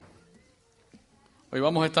Hoy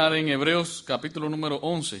vamos a estar en Hebreos capítulo número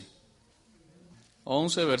 11.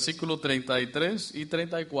 11, versículos 33 y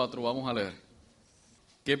 34 vamos a leer.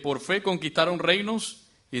 Que por fe conquistaron reinos,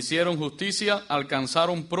 hicieron justicia,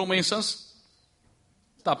 alcanzaron promesas,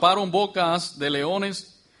 taparon bocas de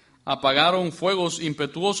leones, apagaron fuegos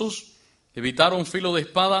impetuosos, evitaron filo de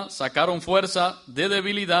espada, sacaron fuerza de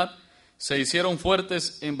debilidad, se hicieron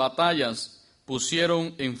fuertes en batallas,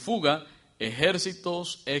 pusieron en fuga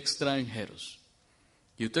ejércitos extranjeros.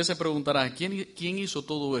 Y usted se preguntará, ¿quién hizo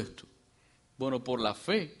todo esto? Bueno, por la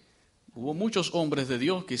fe. Hubo muchos hombres de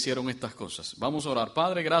Dios que hicieron estas cosas. Vamos a orar.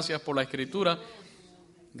 Padre, gracias por la Escritura.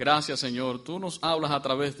 Gracias, Señor. Tú nos hablas a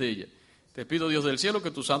través de ella. Te pido, Dios del cielo,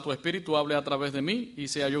 que tu Santo Espíritu hable a través de mí y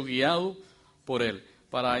sea yo guiado por Él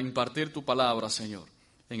para impartir tu palabra, Señor.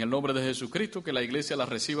 En el nombre de Jesucristo, que la iglesia la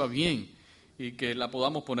reciba bien y que la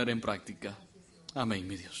podamos poner en práctica. Amén,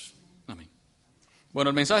 mi Dios. Amén.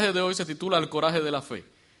 Bueno, el mensaje de hoy se titula El coraje de la fe.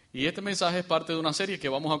 Y este mensaje es parte de una serie que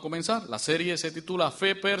vamos a comenzar. La serie se titula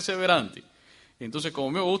Fe Perseverante. Entonces,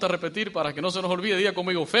 como me gusta repetir, para que no se nos olvide, diga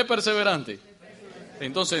conmigo, Fe Perseverante.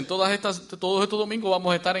 Entonces, en todos estos domingos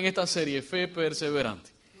vamos a estar en esta serie, Fe Perseverante.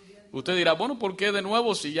 Usted dirá, bueno, ¿por qué de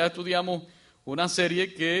nuevo si ya estudiamos una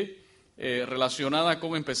serie que relacionada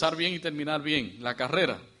con empezar bien y terminar bien, la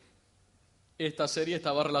carrera? Esta serie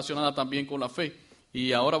estaba relacionada también con la fe.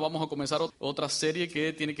 Y ahora vamos a comenzar otra serie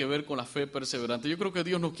que tiene que ver con la fe perseverante. Yo creo que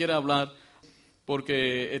Dios nos quiere hablar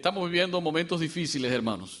porque estamos viviendo momentos difíciles,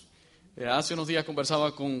 hermanos. Hace unos días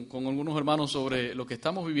conversaba con algunos hermanos sobre lo que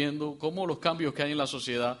estamos viviendo, cómo los cambios que hay en la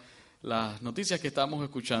sociedad, las noticias que estamos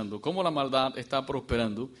escuchando, cómo la maldad está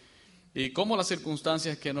prosperando y cómo las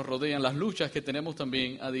circunstancias que nos rodean, las luchas que tenemos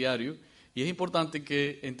también a diario. Y es importante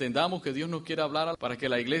que entendamos que Dios nos quiere hablar para que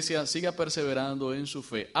la iglesia siga perseverando en su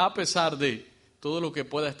fe, a pesar de todo lo que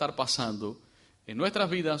pueda estar pasando en nuestras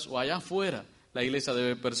vidas o allá afuera, la iglesia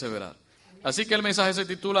debe perseverar. Así que el mensaje se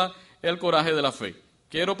titula El coraje de la fe.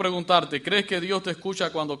 Quiero preguntarte, ¿crees que Dios te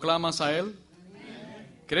escucha cuando clamas a Él?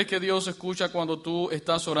 ¿Crees que Dios escucha cuando tú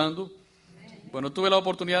estás orando? Bueno, tuve la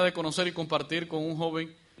oportunidad de conocer y compartir con un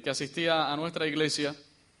joven que asistía a nuestra iglesia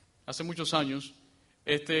hace muchos años.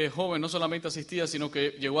 Este joven no solamente asistía, sino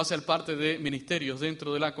que llegó a ser parte de ministerios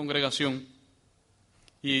dentro de la congregación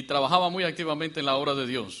y trabajaba muy activamente en la obra de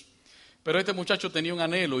Dios. Pero este muchacho tenía un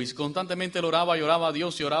anhelo y constantemente le oraba y oraba a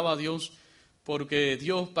Dios y oraba a Dios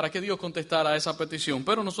para que Dios contestara a esa petición.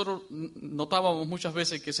 Pero nosotros notábamos muchas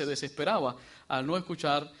veces que se desesperaba al no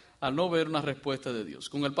escuchar, al no ver una respuesta de Dios.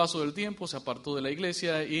 Con el paso del tiempo se apartó de la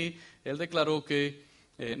iglesia y él declaró que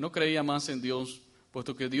no creía más en Dios,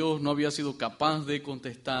 puesto que Dios no había sido capaz de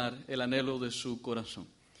contestar el anhelo de su corazón.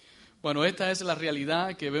 Bueno, esta es la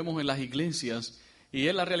realidad que vemos en las iglesias. Y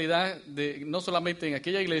es la realidad no solamente en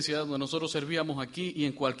aquella iglesia donde nosotros servíamos aquí y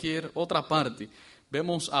en cualquier otra parte.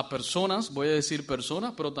 Vemos a personas, voy a decir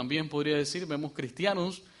personas, pero también podría decir, vemos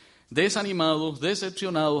cristianos desanimados,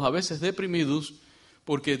 decepcionados, a veces deprimidos,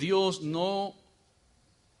 porque Dios no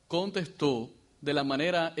contestó de la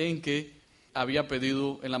manera en que había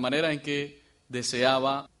pedido, en la manera en que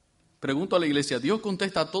deseaba. Pregunto a la iglesia, ¿Dios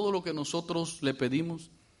contesta todo lo que nosotros le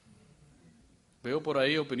pedimos? Veo por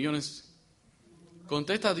ahí opiniones.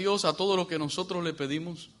 ¿Contesta Dios a todo lo que nosotros le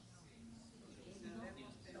pedimos?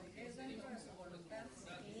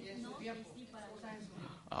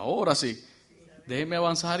 Ahora sí. Déjenme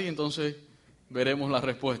avanzar y entonces veremos las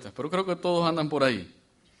respuestas. Pero creo que todos andan por ahí.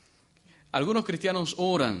 Algunos cristianos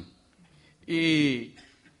oran y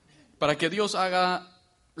para que Dios haga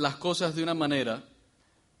las cosas de una manera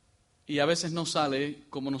y a veces no sale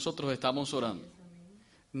como nosotros estamos orando.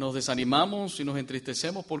 Nos desanimamos y nos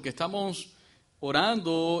entristecemos porque estamos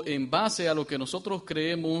orando en base a lo que nosotros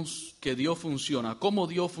creemos que Dios funciona, cómo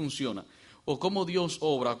Dios funciona, o cómo Dios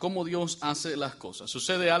obra, cómo Dios hace las cosas.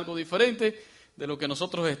 Sucede algo diferente de lo que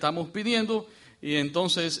nosotros estamos pidiendo y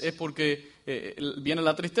entonces es porque viene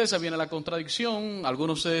la tristeza, viene la contradicción,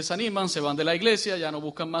 algunos se desaniman, se van de la iglesia, ya no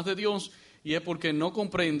buscan más de Dios y es porque no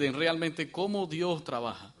comprenden realmente cómo Dios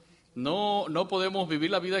trabaja. No podemos vivir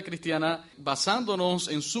la vida cristiana basándonos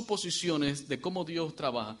en suposiciones de cómo Dios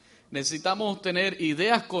trabaja. Necesitamos tener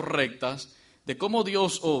ideas correctas de cómo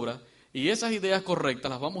Dios obra y esas ideas correctas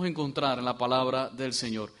las vamos a encontrar en la palabra del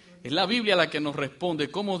Señor. Es la Biblia la que nos responde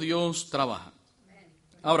cómo Dios trabaja.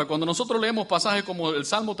 Ahora, cuando nosotros leemos pasajes como el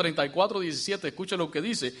Salmo 34, 17, escuche lo que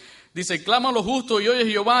dice. Dice, claman los justos y oye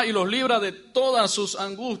Jehová y los libra de todas sus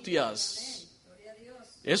angustias.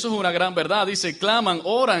 Eso es una gran verdad. Dice, claman,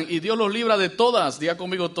 oran y Dios los libra de todas. Diga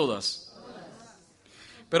conmigo todas.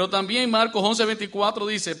 Pero también Marcos 11:24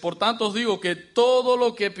 dice, por tanto os digo que todo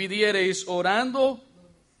lo que pidiereis orando,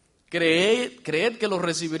 creed que lo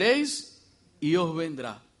recibiréis y os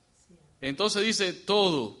vendrá. Entonces dice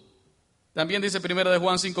todo. También dice 1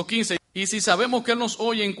 Juan 5:15, y si sabemos que Él nos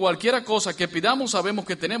oye en cualquiera cosa que pidamos, sabemos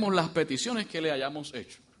que tenemos las peticiones que le hayamos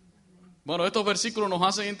hecho. Bueno, estos versículos nos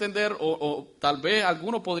hacen entender, o tal vez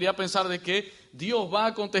alguno podría pensar de que Dios va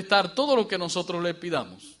a contestar todo lo que nosotros le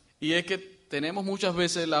pidamos. Y es que tenemos muchas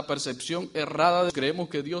veces la percepción errada de que creemos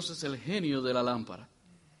que Dios es el genio de la lámpara.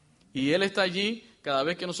 Y Él está allí, cada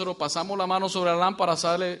vez que nosotros pasamos la mano sobre la lámpara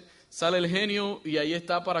sale el genio y ahí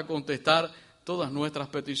está para contestar todas nuestras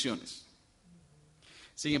peticiones.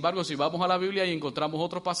 Sin embargo, si vamos a la Biblia y encontramos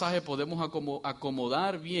otros pasajes, podemos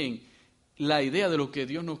acomodar bien la idea de lo que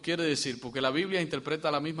Dios nos quiere decir, porque la Biblia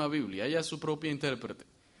interpreta la misma Biblia, ella es su propia intérprete.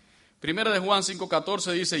 1 Juan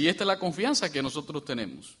 5:14 dice, y esta es la confianza que nosotros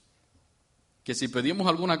tenemos, que si pedimos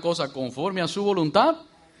alguna cosa conforme a su voluntad,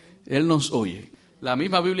 Él nos oye. La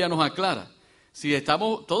misma Biblia nos aclara,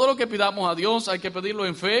 todo lo que pidamos a Dios hay que pedirlo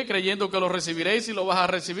en fe, creyendo que lo recibiréis y lo vas a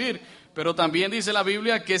recibir. Pero también dice la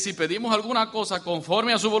Biblia que si pedimos alguna cosa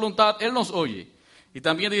conforme a su voluntad, Él nos oye. Y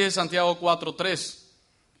también dice Santiago 4:3,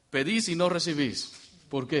 pedís y no recibís.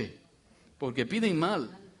 ¿Por qué? Porque piden mal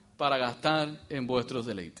para gastar en vuestros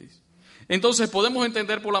deleites. Entonces podemos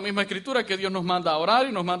entender por la misma Escritura que Dios nos manda a orar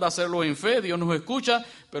y nos manda a hacerlo en fe, Dios nos escucha,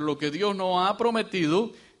 pero lo que Dios nos ha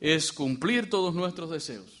prometido es cumplir todos nuestros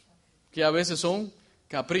deseos, que a veces son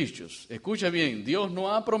caprichos. Escuche bien, Dios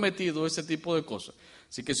no ha prometido ese tipo de cosas.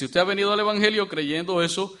 Así que si usted ha venido al Evangelio creyendo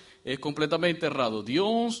eso, es completamente errado.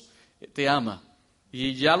 Dios te ama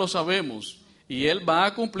y ya lo sabemos y Él va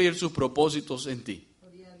a cumplir sus propósitos en ti.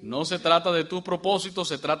 No se trata de tus propósitos,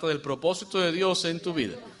 se trata del propósito de Dios en tu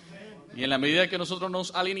vida. Y en la medida que nosotros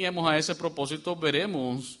nos alineemos a ese propósito,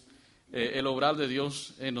 veremos el obrar de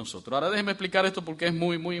Dios en nosotros. Ahora déjeme explicar esto porque es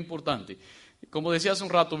muy, muy importante. Como decía hace un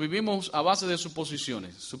rato, vivimos a base de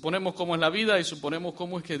suposiciones. Suponemos cómo es la vida y suponemos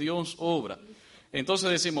cómo es que Dios obra. Entonces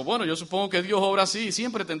decimos, bueno, yo supongo que Dios obra así y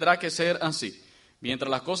siempre tendrá que ser así.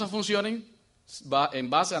 Mientras las cosas funcionen, en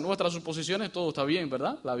base a nuestras suposiciones, todo está bien,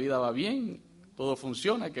 ¿verdad? La vida va bien, todo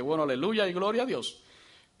funciona, que bueno, aleluya y gloria a Dios.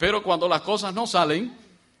 Pero cuando las cosas no salen,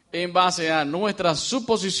 en base a nuestras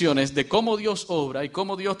suposiciones de cómo Dios obra y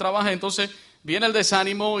cómo Dios trabaja, entonces viene el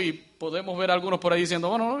desánimo y podemos ver a algunos por ahí diciendo,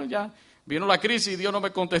 bueno, ya vino la crisis, Dios no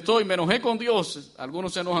me contestó y me enojé con Dios.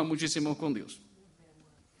 Algunos se enojan muchísimo con Dios.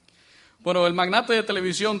 Bueno, el magnate de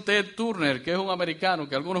televisión Ted Turner, que es un americano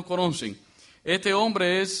que algunos conocen, este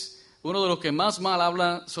hombre es uno de los que más mal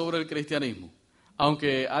habla sobre el cristianismo,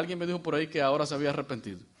 aunque alguien me dijo por ahí que ahora se había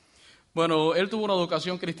arrepentido. Bueno, él tuvo una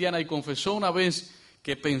educación cristiana y confesó una vez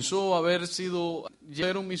que pensó haber sido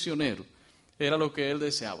un misionero, era lo que él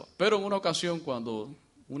deseaba. Pero en una ocasión, cuando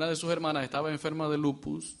una de sus hermanas estaba enferma de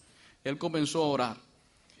lupus, él comenzó a orar.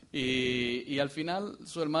 Y al final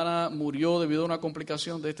su hermana murió debido a una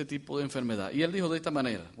complicación de este tipo de enfermedad. Y él dijo de esta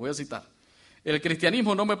manera, voy a citar, el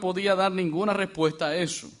cristianismo no me podía dar ninguna respuesta a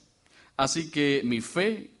eso, así que mi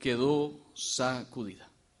fe quedó sacudida.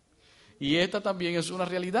 Y esta también es una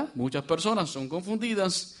realidad. Muchas personas son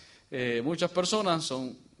confundidas, muchas personas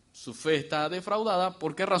su fe está defraudada.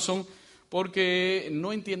 ¿Por qué razón? Porque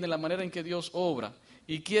no entienden la manera en que Dios obra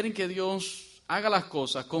y quieren que Dios haga las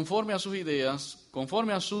cosas conforme a sus ideas,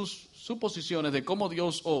 conforme a sus suposiciones de cómo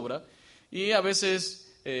Dios obra, y a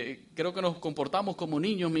veces creo que nos comportamos como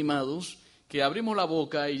niños mimados, que abrimos la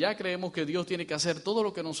boca y ya creemos que Dios tiene que hacer todo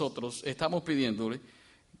lo que nosotros estamos pidiéndole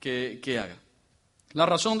que haga. La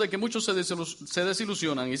razón de que muchos se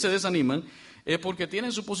desilusionan y se desaniman es porque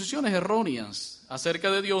tienen suposiciones erróneas acerca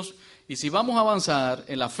de Dios, y si vamos a avanzar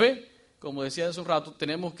en la fe, como decía hace un rato,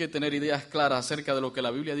 tenemos que tener ideas claras acerca de lo que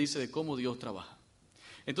la Biblia dice de cómo Dios trabaja.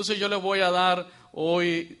 Entonces yo les voy a dar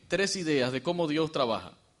hoy 3 ideas de cómo Dios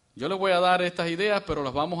trabaja. Yo les voy a dar estas ideas, pero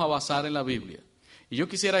las vamos a basar en la Biblia. Y yo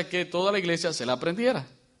quisiera que toda la iglesia se la aprendiera,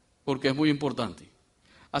 porque es muy importante.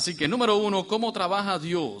 Así que, número 1, ¿cómo trabaja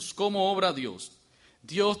Dios? ¿Cómo obra Dios?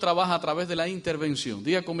 Dios trabaja a través de la intervención.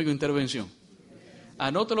 Diga conmigo, intervención.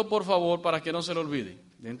 Anótelo, por favor, para que no se lo olvide.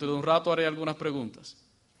 Dentro de un rato haré algunas preguntas.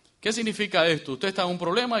 ¿Qué significa esto? Usted está en un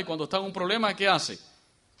problema y cuando está en un problema, ¿qué hace?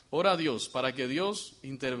 Ora a Dios para que Dios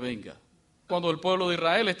intervenga. Cuando el pueblo de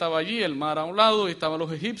Israel estaba allí, el mar a un lado, y estaban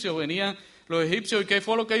los egipcios, venían los egipcios, ¿y qué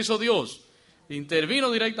fue lo que hizo Dios?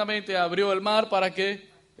 Intervino directamente, abrió el mar para que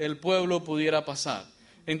el pueblo pudiera pasar.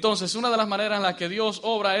 Entonces, una de las maneras en las que Dios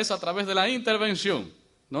obra es a través de la intervención.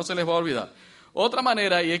 No se les va a olvidar. Otra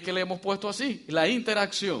manera, y es que le hemos puesto así, la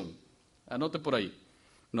interacción. Anote por ahí.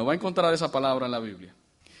 No va a encontrar esa palabra en la Biblia.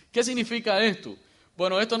 ¿Qué significa esto?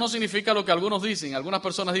 Bueno, esto no significa lo que algunos dicen. Algunas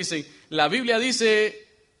personas dicen, la Biblia dice,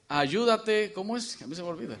 ayúdate, ¿cómo es? A mí se me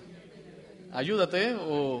olvida. Ayúdate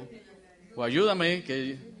o ayúdame.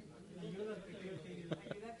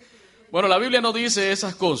 Bueno, la Biblia no dice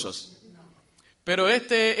esas cosas. Pero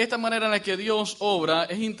esta manera en la que Dios obra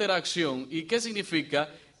es interacción. ¿Y qué significa?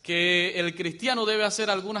 Que el cristiano debe hacer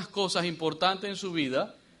algunas cosas importantes en su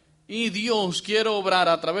vida y Dios quiere obrar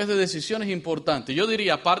a través de decisiones importantes. Yo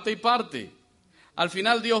diría parte y parte. Al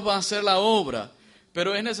final Dios va a hacer la obra,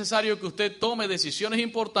 pero es necesario que usted tome decisiones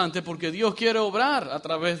importantes porque Dios quiere obrar a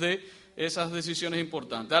través de esas decisiones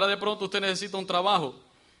importantes. Ahora de pronto usted necesita un trabajo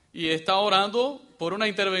y está orando por una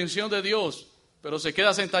intervención de Dios, pero se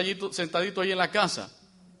queda sentadito ahí en la casa.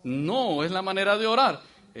 No, es la manera de orar.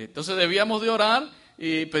 Entonces debíamos de orar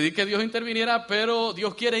y pedir que Dios interviniera, pero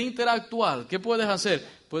Dios quiere interactuar. ¿Qué puedes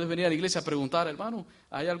hacer? Puedes venir a la iglesia a preguntar, hermano,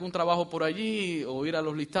 ¿hay algún trabajo por allí? O ir a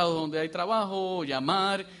los listados donde hay trabajo,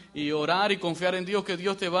 llamar y orar y confiar en Dios que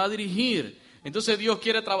Dios te va a dirigir. Entonces Dios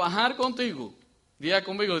quiere trabajar contigo. Diga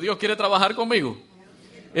conmigo, Dios quiere trabajar conmigo.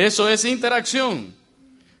 Eso es interacción.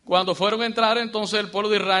 Cuando fueron a entrar entonces el pueblo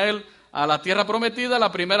de Israel a la tierra prometida,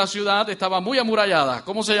 la primera ciudad estaba muy amurallada.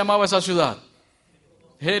 ¿Cómo se llamaba esa ciudad?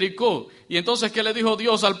 Jericó. Y entonces, ¿qué le dijo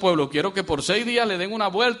Dios al pueblo? Quiero que por 6 días le den una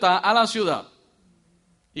vuelta a la ciudad.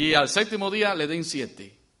 Y al 7º día le den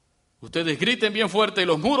 7. Ustedes griten bien fuerte y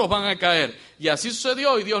los muros van a caer. Y así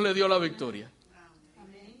sucedió y Dios le dio la victoria.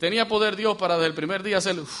 ¿Tenía poder Dios para desde el primer día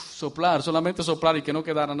hacer soplar, solamente soplar y que no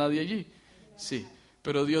quedara nadie allí? Sí.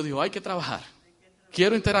 Pero Dios dijo, hay que trabajar.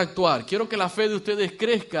 Quiero interactuar. Quiero que la fe de ustedes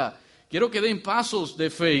crezca. Quiero que den pasos de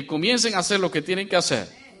fe y comiencen a hacer lo que tienen que hacer.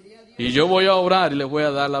 Y yo voy a obrar y les voy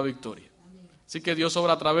a dar la victoria. Así que Dios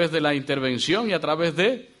obra a través de la intervención y a través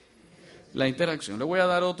de la interacción. Le voy a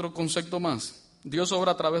dar otro concepto más. Dios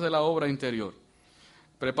obra a través de la obra interior.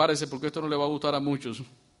 Prepárese porque esto no le va a gustar a muchos.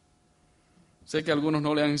 Sé que a algunos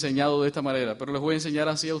no le han enseñado de esta manera, pero les voy a enseñar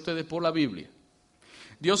así a ustedes por la Biblia.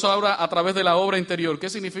 Dios obra a través de la obra interior. ¿Qué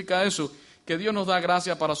significa eso? Que Dios nos da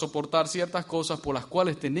gracia para soportar ciertas cosas por las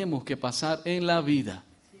cuales tenemos que pasar en la vida.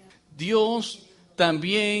 Dios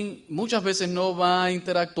también muchas veces no va a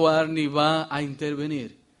interactuar ni va a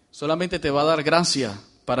intervenir. Solamente te va a dar gracia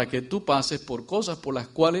para que tú pases por cosas por las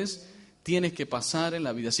cuales tienes que pasar en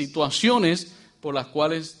la vida. Situaciones por las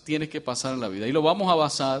cuales tienes que pasar en la vida. Y lo vamos a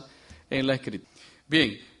basar en la Escritura.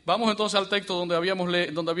 Bien, vamos entonces al texto donde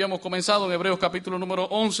habíamos comenzado, en Hebreos capítulo número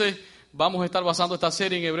 11. Vamos a estar basando esta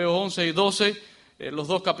serie en Hebreos 11 y 12. Esos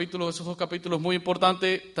dos capítulos muy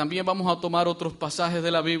importantes. También vamos a tomar otros pasajes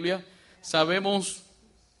de la Biblia. Sabemos,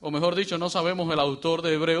 o mejor dicho, no sabemos el autor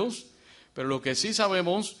de Hebreos, pero lo que sí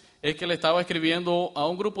sabemos es que le estaba escribiendo a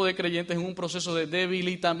un grupo de creyentes en un proceso de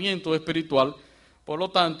debilitamiento espiritual. Por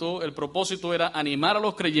lo tanto, el propósito era animar a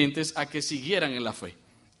los creyentes a que siguieran en la fe.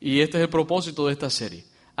 Y este es el propósito de esta serie.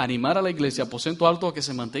 Animar a la iglesia, aposento alto, a que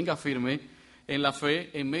se mantenga firme en la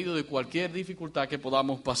fe en medio de cualquier dificultad que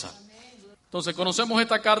podamos pasar. Entonces, conocemos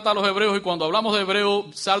esta carta a los hebreos y cuando hablamos de Hebreos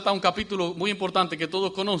salta un capítulo muy importante que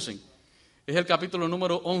todos conocen. Es el capítulo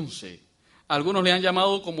número 11. Algunos le han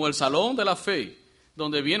llamado como el Salón de la Fe,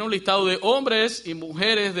 donde viene un listado de hombres y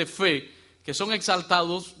mujeres de fe que son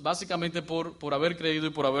exaltados básicamente por haber creído y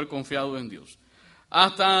por haber confiado en Dios.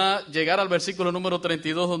 Hasta llegar al versículo número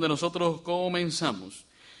 32 donde nosotros comenzamos.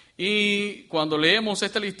 Y cuando leemos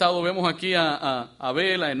este listado vemos aquí a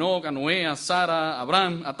Abel, a Enoc, a Noé, a Sara, a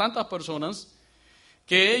Abraham, a tantas personas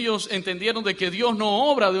que ellos entendieron de que Dios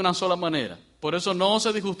no obra de una sola manera. Por eso no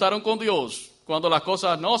se disgustaron con Dios cuando las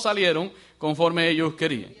cosas no salieron conforme ellos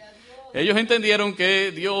querían. Ellos entendieron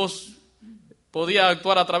que Dios podía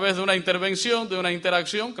actuar a través de una intervención, de una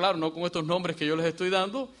interacción, claro, no con estos nombres que yo les estoy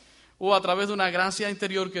dando, o a través de una gracia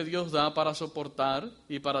interior que Dios da para soportar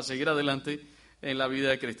y para seguir adelante en la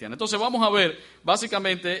vida cristiana. Entonces vamos a ver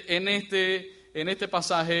básicamente en este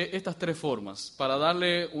pasaje estas 3 formas para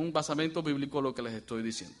darle un basamento bíblico a lo que les estoy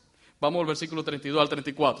diciendo. Vamos al versículo 32 al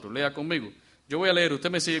 34, lea conmigo. Yo voy a leer, usted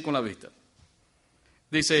me sigue con la vista.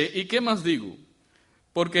 Dice, ¿y qué más digo?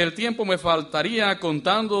 Porque el tiempo me faltaría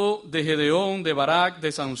contando de Gedeón, de Barak,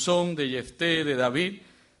 de Sansón, de Jefté, de David,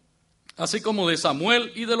 así como de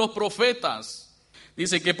Samuel y de los profetas.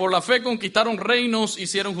 Dice que por la fe conquistaron reinos,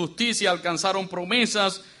 hicieron justicia, alcanzaron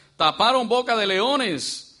promesas, taparon boca de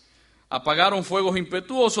leones, apagaron fuegos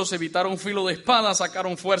impetuosos, evitaron filo de espada,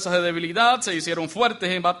 sacaron fuerzas de debilidad, se hicieron fuertes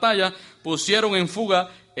en batalla, pusieron en fuga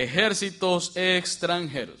ejércitos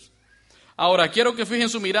extranjeros. Ahora, quiero que fijen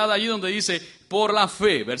su mirada allí donde dice, por la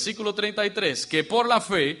fe, versículo 33, que por la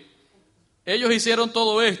fe ellos hicieron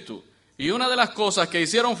todo esto. Y una de las cosas que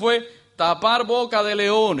hicieron fue tapar boca de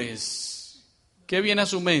leones. ¿Qué viene a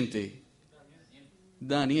su mente?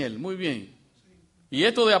 Daniel, muy bien. Y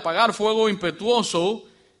esto de apagar fuego impetuoso,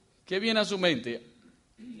 ¿qué viene a su mente?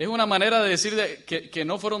 Es una manera de decir que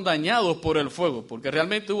no fueron dañados por el fuego, porque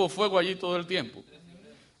realmente hubo fuego allí todo el tiempo.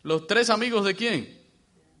 Los 3 amigos ¿de quién?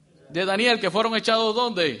 De Daniel, que fueron echados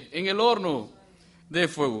 ¿dónde? En el horno de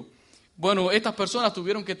fuego. Bueno, estas personas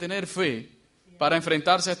tuvieron que tener fe para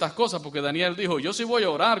enfrentarse a estas cosas, porque Daniel dijo, yo sí voy a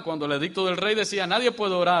orar. Cuando el edicto del rey decía, nadie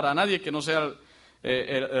puede orar, a nadie que no sea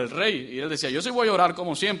el rey. Y él decía, yo sí voy a orar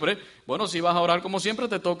como siempre. Bueno, si vas a orar como siempre,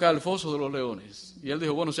 te toca el foso de los leones. Y él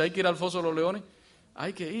dijo, bueno, si hay que ir al foso de los leones,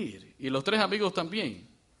 hay que ir. Y los 3 amigos también.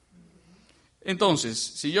 Entonces,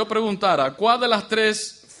 si yo preguntara, ¿cuál de las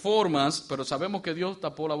 3 formas, pero sabemos que Dios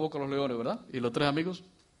tapó la boca a los leones, ¿verdad? ¿Y los 3 amigos?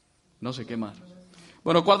 No sé qué más.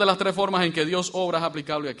 Bueno, ¿cuál de las 3 formas en que Dios obra es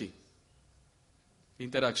aplicable aquí?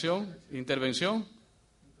 Interacción, intervención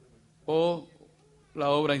o la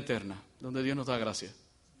obra interna, donde Dios nos da gracia.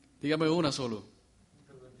 Dígame una solo.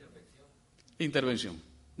 Intervención.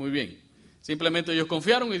 Muy bien. Simplemente ellos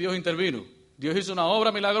confiaron y Dios intervino. Dios hizo una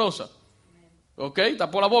obra milagrosa. ¿Ok?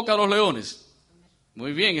 Tapó la boca a los leones.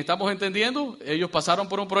 Muy bien, ¿estamos entendiendo? Ellos pasaron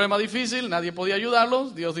por un problema difícil, nadie podía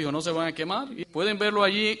ayudarlos. Dios dijo, no se van a quemar. Y pueden verlo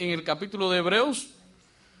allí en el capítulo de Hebreos.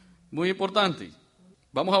 Muy importante.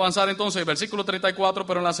 Vamos a avanzar entonces, versículo 34,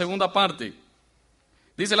 pero en la segunda parte.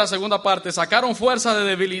 Dice la segunda parte, sacaron fuerza de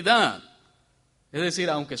debilidad. Es decir,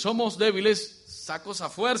 aunque somos débiles, saco esa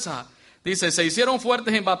fuerza. Dice, se hicieron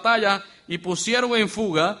fuertes en batalla y pusieron en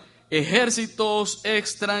fuga ejércitos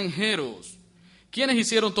extranjeros. ¿Quiénes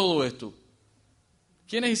hicieron todo esto?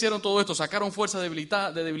 ¿Quiénes hicieron todo esto? Sacaron fuerza de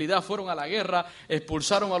debilidad, fueron a la guerra,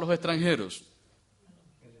 expulsaron a los extranjeros.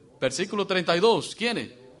 Versículo 32,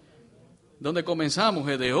 ¿quiénes? Donde comenzamos,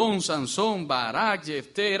 Gedeón, Sansón, Barak,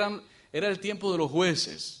 Jefté, era el tiempo de los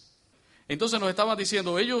jueces. Entonces nos estaban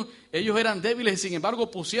diciendo, ellos eran débiles, sin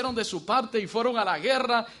embargo pusieron de su parte y fueron a la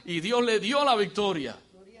guerra y Dios le dio la victoria.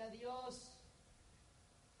 Gloria a Dios.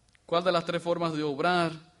 ¿Cuál de las 3 formas de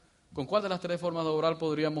obrar? ¿Con cuál de las 3 formas de obrar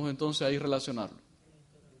podríamos entonces ahí relacionarlo?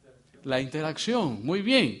 La interacción, muy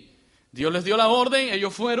bien. Dios les dio la orden,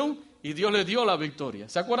 ellos fueron y Dios les dio la victoria.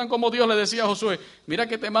 ¿Se acuerdan cómo Dios le decía a Josué? Mira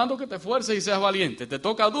que te mando que te esfuerces y seas valiente. Te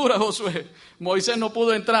toca dura, Josué. Moisés no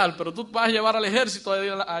pudo entrar, pero tú vas a llevar al ejército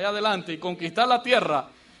allá adelante y conquistar la tierra.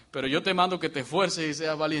 Pero yo te mando que te esfuerces y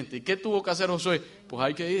seas valiente. ¿Y qué tuvo que hacer Josué? Pues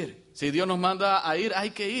hay que ir. Si Dios nos manda a ir, hay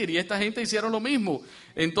que ir. Y esta gente hicieron lo mismo.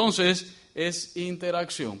 Entonces es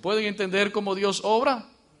interacción. ¿Pueden entender cómo Dios obra?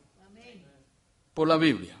 Por la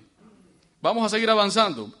Biblia. Vamos a seguir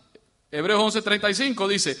avanzando. Hebreos 11:35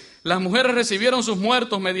 dice, las mujeres recibieron sus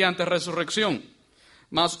muertos mediante resurrección,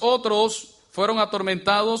 mas otros fueron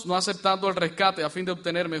atormentados no aceptando el rescate a fin de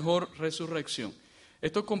obtener mejor resurrección.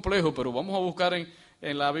 Esto es complejo, pero vamos a buscar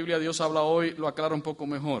en la Biblia Dios habla hoy, lo aclara un poco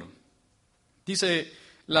mejor. Dice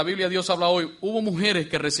la Biblia Dios habla hoy, hubo mujeres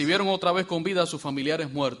que recibieron otra vez con vida a sus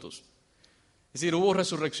familiares muertos. Es decir, hubo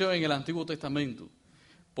resurrección en el Antiguo Testamento.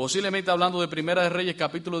 Posiblemente hablando de Primera de Reyes,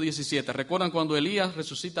 capítulo 17. ¿Recuerdan cuando Elías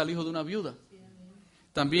resucita al hijo de una viuda?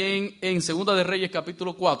 También en Segunda de Reyes,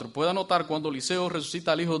 capítulo 4. Puede anotar cuando Eliseo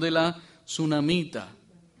resucita al hijo de la tsunamita.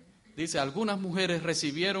 Dice, algunas mujeres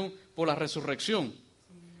recibieron por la resurrección,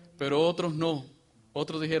 pero otros no.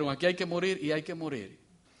 Otros dijeron, aquí hay que morir y hay que morir.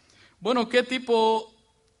 Bueno, ¿qué tipo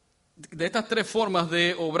de estas 3 formas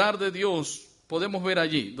de obrar de Dios podemos ver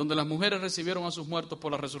allí, donde las mujeres recibieron a sus muertos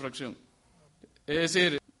por la resurrección? Es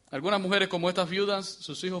decir, algunas mujeres como estas viudas,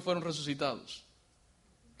 sus hijos fueron resucitados.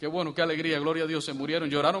 Qué bueno, qué alegría, gloria a Dios, se murieron,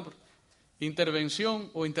 lloraron. ¿Intervención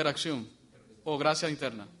o interacción? ¿O gracia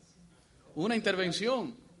interna? Una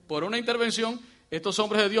intervención. Por una intervención, estos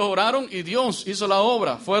hombres de Dios oraron y Dios hizo la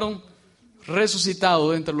obra. Fueron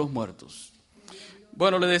resucitados de entre los muertos.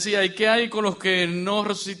 Bueno, le decía, ¿y qué hay con los que no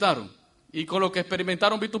resucitaron? Y con los que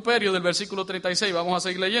experimentaron vituperio del versículo 36, vamos a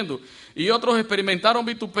seguir leyendo. Y otros experimentaron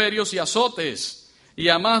vituperios y azotes, y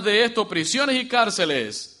además de esto, prisiones y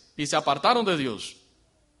cárceles, y se apartaron de Dios.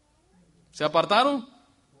 ¿Se apartaron?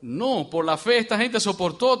 No, por la fe esta gente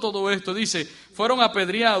soportó todo esto. Dice, fueron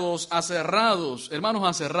apedreados, aserrados, hermanos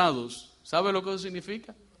aserrados. ¿Sabe lo que eso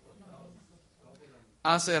significa?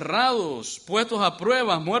 Aserrados, puestos a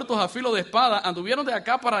prueba, muertos a filo de espada, anduvieron de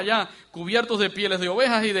acá para allá, cubiertos de pieles de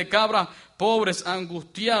ovejas y de cabras, pobres,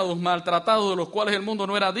 angustiados, maltratados, de los cuales el mundo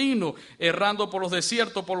no era digno, errando por los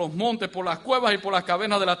desiertos, por los montes, por las cuevas y por las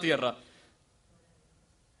cavernas de la tierra.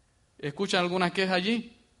 ¿Escuchan algunas quejas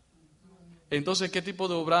allí? Entonces, ¿qué tipo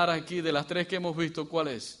de obrar aquí de las 3 que hemos visto? ¿Cuál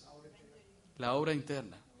es? La obra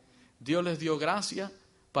interna. Dios les dio gracia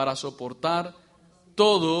para soportar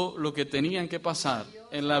todo lo que tenían que pasar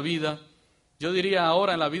en la vida, yo diría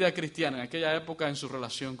ahora en la vida cristiana, en aquella época en su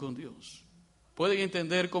relación con Dios. ¿Pueden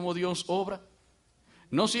entender cómo Dios obra?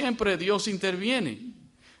 No siempre Dios interviene,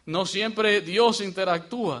 no siempre Dios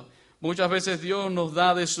interactúa. Muchas veces Dios nos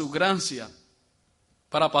da de su gracia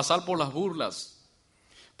para pasar por las burlas,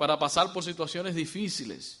 para pasar por situaciones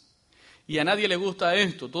difíciles. Y a nadie le gusta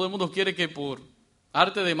esto. Todo el mundo quiere que por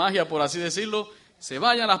arte de magia, por así decirlo, se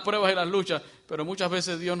vayan las pruebas y las luchas. Pero muchas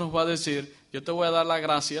veces Dios nos va a decir, yo te voy a dar la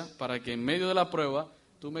gracia para que en medio de la prueba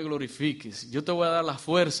tú me glorifiques. Yo te voy a dar las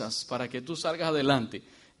fuerzas para que tú salgas adelante.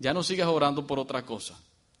 Ya no sigas orando por otra cosa.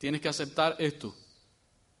 Tienes que aceptar esto.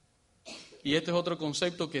 Y este es otro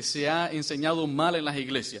concepto que se ha enseñado mal en las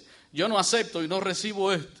iglesias. Yo no acepto y no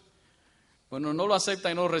recibo esto. Bueno, no lo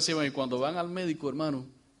aceptan y no lo reciben. Y cuando van al médico, hermano,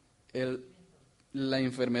 la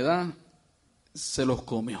enfermedad se los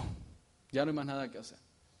comió. Ya no hay más nada que hacer.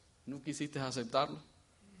 No quisiste aceptarlo.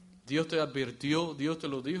 Dios te advirtió, Dios te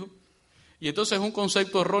lo dijo. Y entonces es un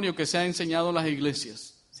concepto erróneo que se ha enseñado en las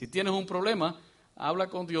iglesias. Si tienes un problema, habla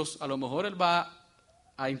con Dios. A lo mejor Él va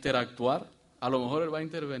a interactuar, a lo mejor Él va a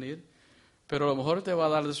intervenir, pero a lo mejor te va a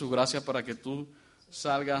dar de su gracia para que tú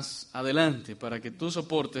salgas adelante, para que tú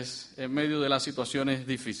soportes en medio de las situaciones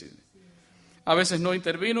difíciles. A veces no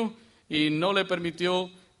intervino y no le permitió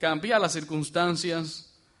cambiar las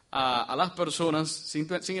circunstancias a las personas,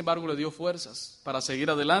 sin embargo le dio fuerzas para seguir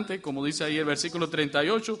adelante, como dice ahí el versículo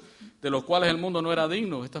 38, de los cuales el mundo no era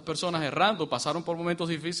digno. Estas personas errando, pasaron por momentos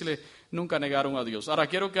difíciles, nunca negaron a Dios. Ahora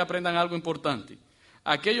quiero que aprendan algo importante.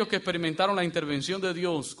 Aquellos que experimentaron la intervención de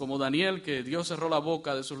Dios, como Daniel, que Dios cerró la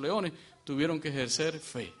boca de sus leones, tuvieron que ejercer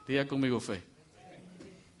fe. Diga conmigo fe.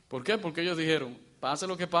 ¿Por qué? Porque ellos dijeron, pase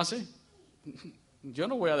lo que pase, yo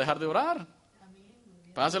no voy a dejar de orar.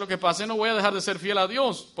 Pase lo que pase, no voy a dejar de ser fiel a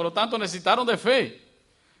Dios. Por lo tanto, necesitaron de fe.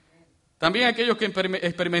 También aquellos que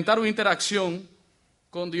experimentaron interacción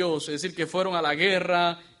con Dios, es decir, que fueron a la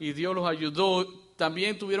guerra y Dios los ayudó,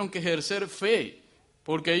 también tuvieron que ejercer fe,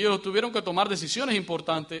 porque ellos tuvieron que tomar decisiones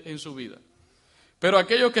importantes en su vida. Pero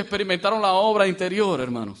aquellos que experimentaron la obra interior,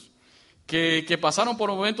 hermanos, que pasaron por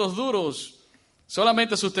momentos duros,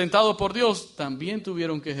 solamente sustentados por Dios, también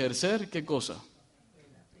tuvieron que ejercer, ¿qué cosa?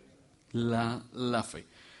 La fe.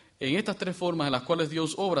 En estas tres formas en las cuales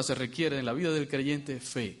Dios obra se requiere en la vida del creyente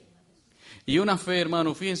fe. Y una fe,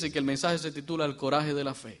 hermano, fíjense que el mensaje se titula El coraje de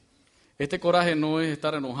la fe. Este coraje no es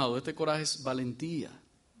estar enojado, este coraje es valentía.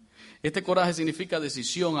 Este coraje significa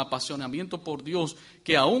decisión, apasionamiento por Dios,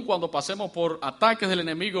 que aun cuando pasemos por ataques del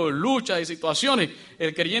enemigo, luchas y situaciones,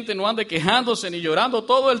 el creyente no ande quejándose ni llorando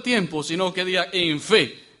todo el tiempo, sino que diga en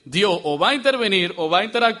fe, Dios o va a intervenir o va a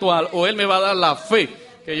interactuar o Él me va a dar la fe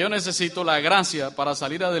que yo necesito, la gracia para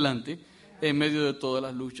salir adelante en medio de todas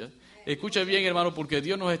las luchas. Escuche bien, hermano, porque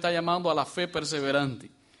Dios nos está llamando a la fe perseverante,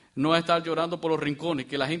 no a estar llorando por los rincones,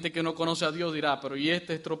 que la gente que no conoce a Dios dirá, pero ¿y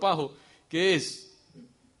este estropajo qué es?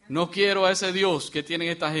 No quiero a ese Dios que tienen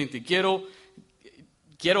esta gente, quiero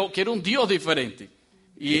un Dios diferente.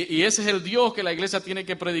 Y ese es el Dios que la iglesia tiene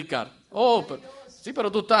que predicar.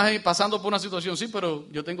 Pero tú estás pasando por una situación, sí, pero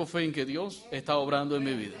yo tengo fe en que Dios está obrando en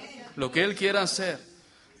mi vida. Lo que Él quiera hacer.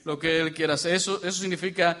 Lo que Él quiera hacer. Eso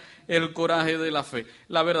significa el coraje de la fe.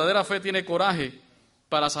 La verdadera fe tiene coraje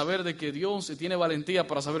para saber de que Dios, tiene valentía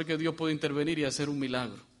para saber que Dios puede intervenir y hacer un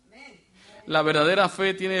milagro. La verdadera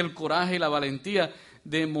fe tiene el coraje y la valentía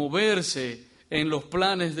de moverse en los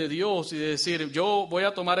planes de Dios y de decir, yo voy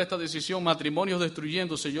a tomar esta decisión, matrimonios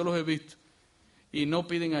destruyéndose, yo los he visto. Y no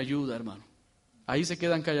piden ayuda, hermano. Ahí se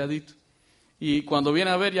quedan calladitos. Y cuando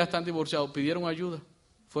vienen a ver ya están divorciados, pidieron ayuda,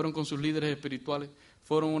 fueron con sus líderes espirituales,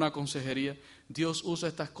 fueron a una consejería. Dios usa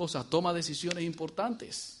estas cosas, toma decisiones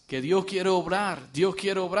importantes, que Dios quiere obrar, Dios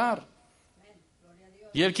quiere obrar.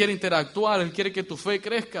 Y Él quiere interactuar, Él quiere que tu fe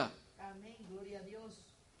crezca.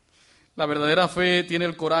 La verdadera fe tiene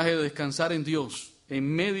el coraje de descansar en Dios, en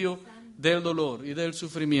medio del dolor y del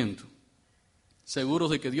sufrimiento,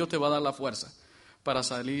 seguros de que Dios te va a dar la fuerza para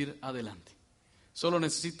salir adelante. Solo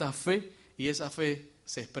necesitas fe y esa fe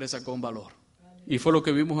se expresa con valor. Y fue lo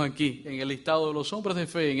que vimos aquí en el listado de los hombres de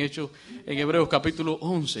fe en Hebreos capítulo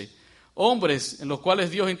 11. Hombres en los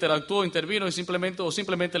cuales Dios interactuó, intervino y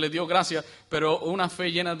simplemente les dio gracia, pero una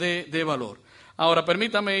fe llena de valor. Ahora,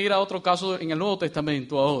 permítame ir a otro caso en el Nuevo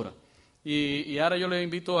Testamento ahora. Y ahora yo le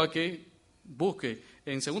invito a que busque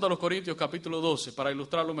en 2 Corintios capítulo 12 para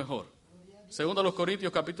ilustrarlo mejor. 2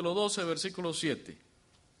 Corintios capítulo 12, versículo 7.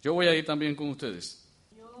 Yo voy a ir también con ustedes.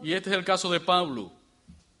 Y este es el caso de Pablo.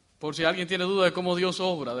 Por si alguien tiene duda de cómo Dios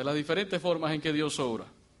obra, de las diferentes formas en que Dios obra.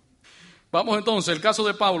 Vamos entonces, el caso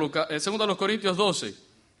de Pablo, 2 Corintios 12,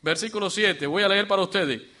 versículo 7. Voy a leer para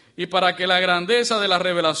ustedes. Y para que la grandeza de las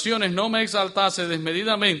revelaciones no me exaltase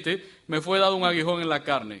desmedidamente, me fue dado un aguijón en la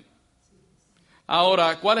carne.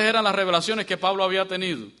 Ahora, ¿cuáles eran las revelaciones que Pablo había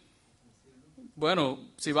tenido? Bueno,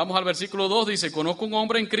 si vamos al versículo 2, dice, conozco un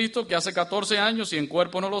hombre en Cristo que hace 14 años, si en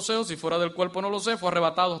cuerpo no lo sé, o si fuera del cuerpo no lo sé, fue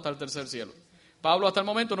arrebatado hasta el tercer cielo. Pablo hasta el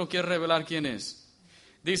momento no quiere revelar quién es.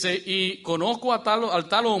 Dice, y conozco al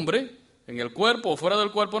tal hombre, en el cuerpo o fuera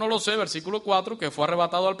del cuerpo no lo sé, versículo 4, que fue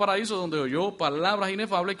arrebatado al paraíso donde oyó palabras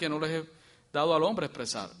inefables que no les he dado al hombre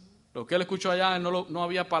expresar. Lo que él escuchó allá no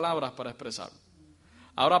había palabras para expresar.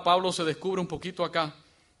 Ahora Pablo se descubre un poquito acá,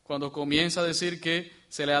 cuando comienza a decir que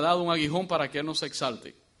se le ha dado un aguijón para que él no se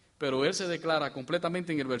exalte. Pero él se declara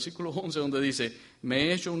completamente en el versículo 11 donde dice, me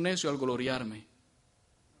he hecho un necio al gloriarme.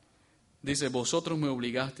 Dice, vosotros me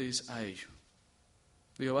obligasteis a ello.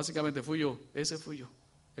 Digo, básicamente fui yo, ese fui yo,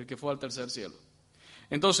 el que fue al tercer cielo.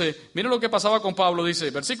 Entonces, miren lo que pasaba con Pablo,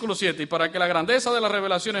 dice, versículo 7, y para que la grandeza de las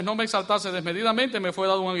revelaciones no me exaltase desmedidamente, me fue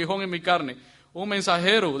dado un aguijón en mi carne, un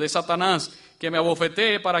mensajero de Satanás, que me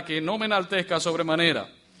abofetee para que no me enaltezca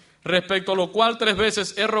sobremanera. Respecto a lo cual 3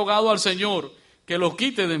 veces he rogado al Señor que lo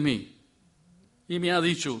quite de mí. Y me ha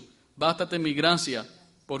dicho, bástate mi gracia,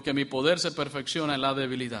 porque mi poder se perfecciona en la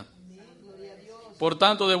debilidad. Por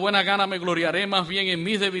tanto, de buena gana me gloriaré más bien en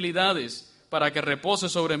mis debilidades, para que repose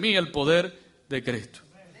sobre mí el poder de Cristo.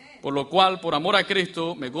 Por lo cual, por amor a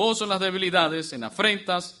Cristo, me gozo en las debilidades, en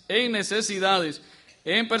afrentas, en necesidades,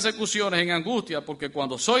 en persecuciones, en angustia, porque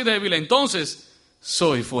cuando soy débil, entonces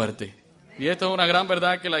soy fuerte. Y esto es una gran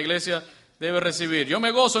verdad que la iglesia debe recibir. Yo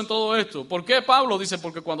me gozo en todo esto. ¿Por qué Pablo? Dice,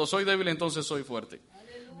 porque cuando soy débil, entonces soy fuerte.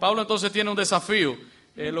 Pablo entonces tiene un desafío.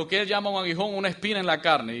 Lo que él llama un aguijón, una espina en la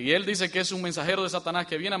carne. Y él dice que es un mensajero de Satanás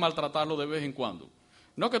que viene a maltratarlo de vez en cuando.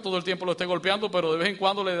 No que todo el tiempo lo esté golpeando, pero de vez en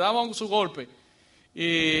cuando le daban su golpe.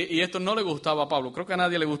 Y esto no le gustaba a Pablo. Creo que a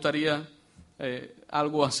nadie le gustaría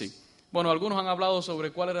algo así. Bueno, algunos han hablado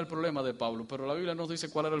sobre cuál era el problema de Pablo, pero la Biblia nos dice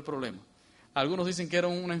cuál era el problema. Algunos dicen que era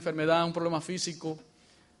una enfermedad, un problema físico.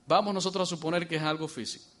 Vamos nosotros a suponer que es algo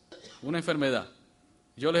físico, una enfermedad.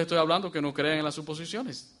 Yo les estoy hablando que no crean en las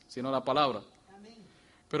suposiciones, sino en la palabra.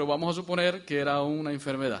 Pero vamos a suponer que era una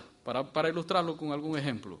enfermedad, para ilustrarlo con algún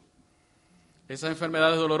ejemplo. Esas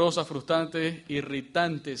enfermedades dolorosas, frustrantes,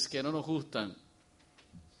 irritantes, que no nos gustan.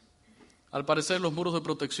 Al parecer los muros de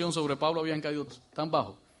protección sobre Pablo habían caído tan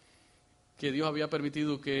bajo que Dios había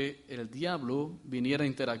permitido que el diablo viniera a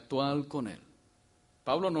interactuar con él.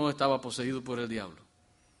 Pablo no estaba poseído por el diablo.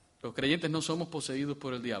 Los creyentes no somos poseídos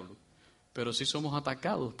por el diablo, pero sí somos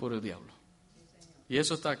atacados por el diablo. Y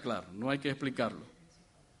eso está claro, no hay que explicarlo.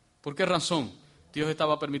 ¿Por qué razón Dios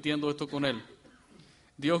estaba permitiendo esto con él?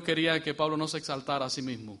 Dios quería que Pablo no se exaltara a sí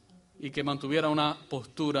mismo y que mantuviera una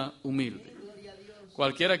postura humilde.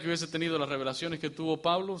 Cualquiera que hubiese tenido las revelaciones que tuvo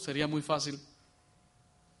Pablo, sería muy fácil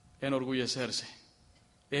enorgullecerse.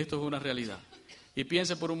 Esto es una realidad. Y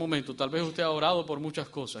piense por un momento, tal vez usted ha orado por muchas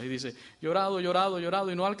cosas y dice, llorado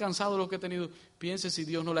y no ha alcanzado lo que he tenido. Piense si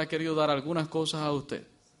Dios no le ha querido dar algunas cosas a usted.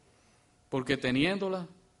 Porque teniéndolas,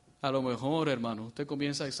 a lo mejor, hermano, usted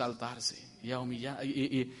comienza a exaltarse y a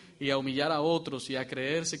humillar a otros y a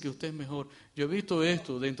creerse que usted es mejor. Yo he visto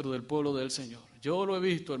esto dentro del pueblo del Señor. Yo lo he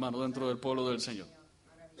visto, hermano, dentro del pueblo del Señor.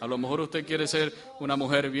 A lo mejor usted quiere ser una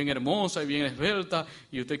mujer bien hermosa y bien esbelta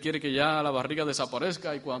y usted quiere que ya la barriga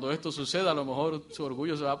desaparezca, y cuando esto suceda a lo mejor su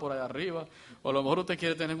orgullo se va por allá arriba. O a lo mejor usted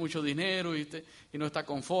quiere tener mucho dinero y no está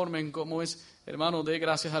conforme en cómo es. Hermano, dé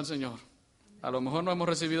gracias al Señor. A lo mejor no hemos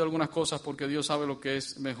recibido algunas cosas porque Dios sabe lo que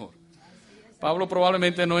es mejor. Pablo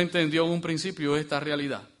probablemente no entendió en un principio esta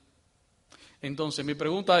realidad. Entonces, mi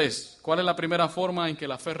pregunta es, ¿cuál es la primera forma en que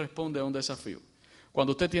la fe responde a un desafío?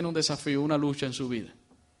 Cuando usted tiene un desafío, una lucha en su vida,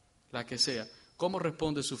 la que sea, ¿cómo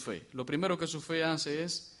responde su fe? Lo primero que su fe hace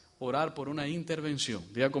es orar por una intervención.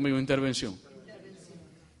 Diga conmigo, intervención.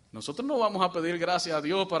 Nosotros no vamos a pedir gracias a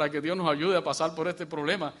Dios para que Dios nos ayude a pasar por este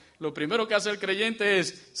problema. Lo primero que hace el creyente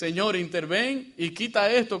es, Señor, interven y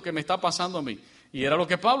quita esto que me está pasando a mí. Y era lo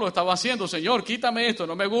que Pablo estaba haciendo. Señor, quítame esto,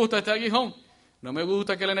 no me gusta este aguijón. No me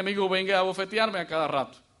gusta que el enemigo venga a bofetearme a cada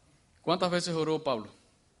rato. ¿Cuántas veces oró Pablo?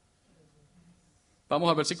 Vamos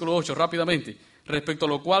al versículo 8 rápidamente. Respecto a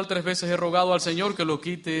lo cual 3 veces he rogado al Señor que lo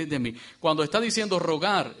quite de mí. Cuando está diciendo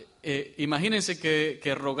rogar, imagínense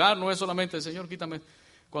que rogar no es solamente, Señor, quítame.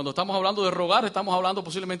 Cuando estamos hablando de rogar, estamos hablando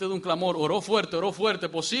posiblemente de un clamor. Oró fuerte,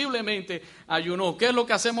 posiblemente ayunó. ¿Qué es lo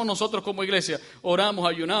que hacemos nosotros como iglesia? Oramos,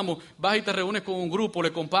 ayunamos, vas y te reúnes con un grupo,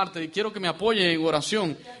 le compartes, y quiero que me apoyen en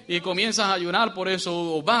oración. Y comienzas a ayunar por eso,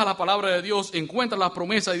 o vas a la palabra de Dios, encuentras las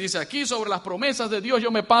promesas y dices, aquí sobre las promesas de Dios yo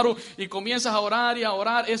me paro, y comienzas a orar y a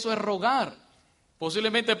orar. Eso es rogar.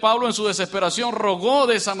 Posiblemente Pablo en su desesperación rogó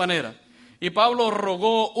de esa manera. Y Pablo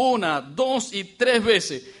rogó 1, 2 y 3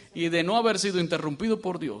 veces. Y de no haber sido interrumpido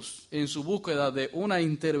por Dios en su búsqueda de una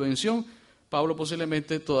intervención, Pablo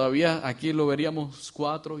posiblemente todavía aquí lo veríamos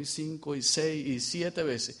 4 y 5 y 6 y 7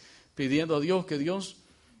 veces, pidiendo a Dios que Dios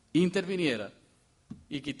interviniera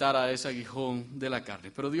y quitara ese aguijón de la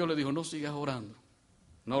carne. Pero Dios le dijo, no sigas orando,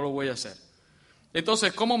 no lo voy a hacer.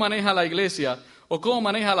 Entonces, ¿cómo maneja la iglesia o cómo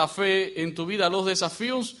maneja la fe en tu vida los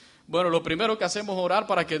desafíos? Bueno, lo primero que hacemos es orar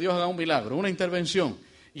para que Dios haga un milagro, una intervención.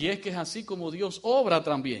 Y es que es así como Dios obra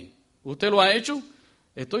también. ¿Usted lo ha hecho?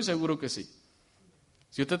 Estoy seguro que sí.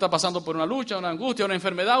 Si usted está pasando por una lucha, una angustia, una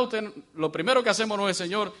enfermedad, lo primero que hacemos no es,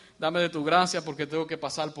 Señor, dame de tu gracia porque tengo que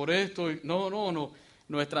pasar por esto. No.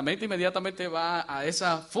 Nuestra mente inmediatamente va a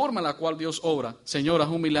esa forma en la cual Dios obra. Señor, haz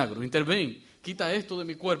un milagro, interven, quita esto de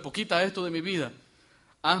mi cuerpo, quita esto de mi vida.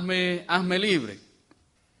 Hazme libre.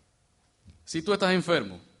 Si tú estás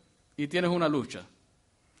enfermo y tienes una lucha,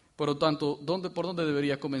 por lo tanto, ¿por dónde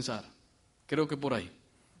deberías comenzar? Creo que por ahí.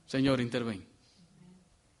 Señor, interven.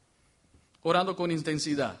 Orando con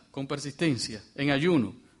intensidad, con persistencia, en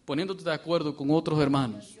ayuno, poniéndote de acuerdo con otros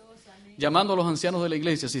hermanos, llamando a los ancianos de la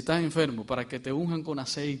iglesia si estás enfermo para que te unjan con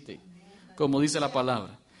aceite, como dice la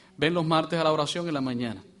palabra. Ven los martes a la oración en la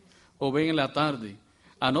mañana o ven en la tarde.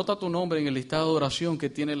 Anota tu nombre en el listado de oración que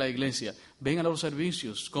tiene la iglesia. Ven a los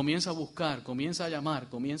servicios, comienza a buscar, comienza a llamar,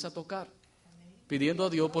 comienza a tocar, pidiendo a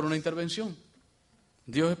Dios por una intervención.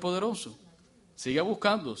 Dios es poderoso. Siga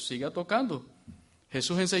buscando, siga tocando.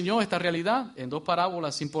 Jesús enseñó esta realidad en dos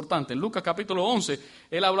parábolas importantes. En Lucas capítulo 11,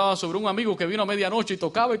 él hablaba sobre un amigo que vino a medianoche y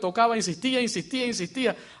tocaba,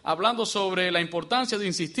 insistía, hablando sobre la importancia de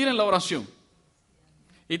insistir en la oración.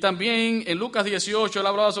 Y también en Lucas 18, él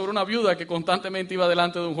hablaba sobre una viuda que constantemente iba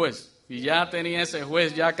delante de un juez. Y ya tenía ese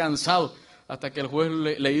juez ya cansado, hasta que el juez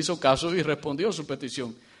le hizo caso y respondió a su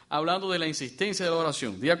petición. Hablando de la insistencia de la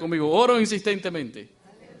oración. Diga conmigo, oro insistentemente.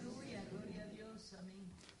 Aleluya, gloria a Dios, amén.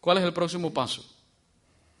 ¿Cuál es el próximo paso?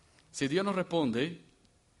 Si Dios nos responde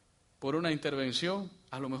por una intervención,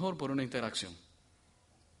 a lo mejor por una interacción.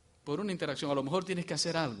 Por una interacción, a lo mejor tienes que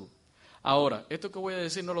hacer algo. Ahora, esto que voy a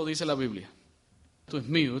decir no lo dice la Biblia. Esto es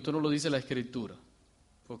mío, esto no lo dice la Escritura.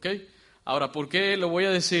 ¿Ok? Ahora, ¿por qué lo voy a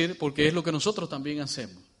decir? Porque es lo que nosotros también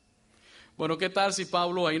hacemos. Bueno, ¿qué tal si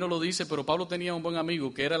Pablo, ahí no lo dice, pero Pablo tenía un buen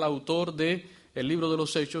amigo que era el autor del libro de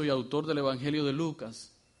los Hechos y autor del Evangelio de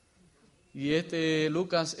Lucas. Y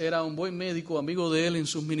Lucas era un buen médico, amigo de él en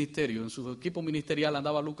sus ministerios, en su equipo ministerial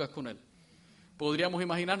andaba Lucas con él. Podríamos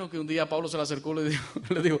imaginarnos que un día Pablo se le acercó y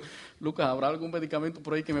le dijo, Lucas, ¿habrá algún medicamento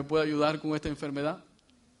por ahí que me pueda ayudar con esta enfermedad?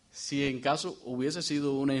 Si en caso hubiese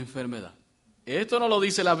sido una enfermedad. Esto no lo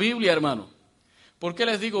dice la Biblia, hermano. ¿Por qué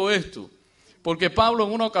les digo esto? Porque Pablo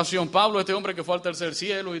en una ocasión, este hombre que fue al tercer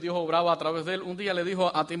cielo y Dios obraba a través de él, un día le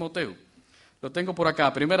dijo a Timoteo, lo tengo por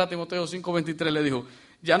acá, 1 Timoteo 5:23 le dijo,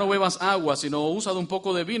 ya no bebas agua, sino usa de un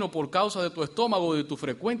poco de vino por causa de tu estómago y de tus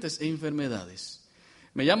frecuentes enfermedades.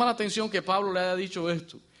 Me llama la atención que Pablo le haya dicho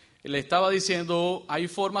esto. Le estaba diciendo, hay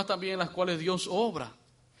formas también en las cuales Dios obra.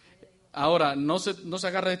 Ahora, no se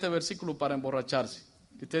agarre de este versículo para emborracharse.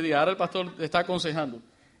 Que usted diga, ahora el pastor está aconsejando.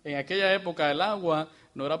 En aquella época el agua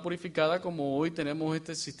no era purificada como hoy tenemos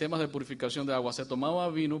este sistema de purificación de agua. Se tomaba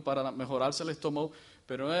vino para mejorarse el estómago,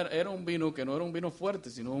 pero era un vino que no era un vino fuerte,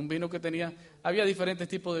 sino un vino que había diferentes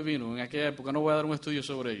tipos de vino en aquella época. No voy a dar un estudio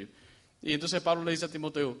sobre ello. Y entonces Pablo le dice a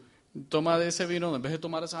Timoteo, toma de ese vino, en vez de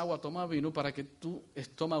tomar esa agua, toma vino para que tu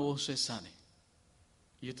estómago se sane.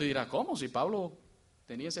 Y usted dirá, ¿cómo? Si Pablo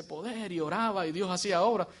tenía ese poder y oraba y Dios hacía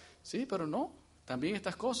obra. Sí, pero no, también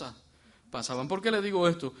estas cosas pasaban. ¿Por qué le digo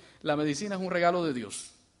esto? La medicina es un regalo de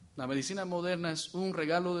Dios. La medicina moderna es un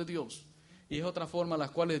regalo de Dios. Y es otra forma en la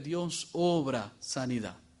cual Dios obra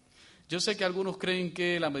sanidad. Yo sé que algunos creen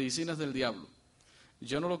que la medicina es del diablo.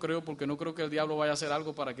 Yo no lo creo porque no creo que el diablo vaya a hacer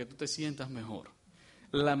algo para que tú te sientas mejor.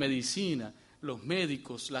 La medicina, los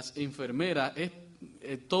médicos, las enfermeras,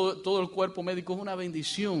 todo el cuerpo médico es una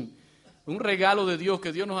bendición. Un regalo de Dios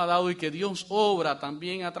que Dios nos ha dado y que Dios obra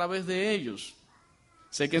también a través de ellos.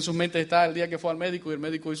 Sé que en sus mentes está el día que fue al médico y el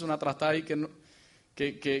médico hizo una trastada y que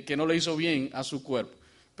no le hizo bien a su cuerpo.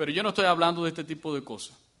 Pero yo no estoy hablando de este tipo de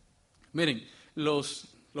cosas. Miren, los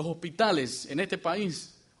hospitales en este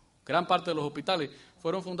país, gran parte de los hospitales,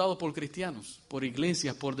 fueron fundados por cristianos, por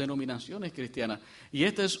iglesias, por denominaciones cristianas. Y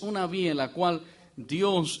esta es una vía en la cual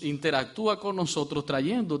Dios interactúa con nosotros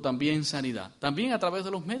trayendo también sanidad, también a través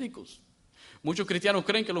de los médicos. Muchos cristianos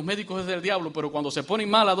creen que los médicos es del diablo, pero cuando se ponen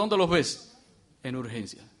mal, ¿a dónde los ves? En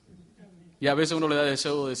urgencia. Y a veces uno le da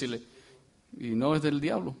deseo de decirle, y no es del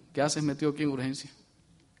diablo, ¿qué haces metido aquí en urgencia?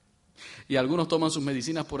 Y algunos toman sus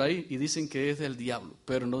medicinas por ahí y dicen que es del diablo,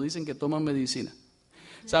 pero no dicen que toman medicina.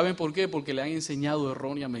 ¿Saben por qué? Porque le han enseñado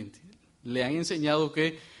erróneamente. Le han enseñado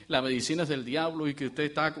que la medicina es del diablo y que usted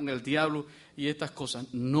está con el diablo y estas cosas.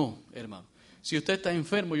 No, hermano. Si usted está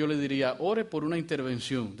enfermo, yo le diría, ore por una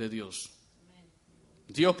intervención de Dios.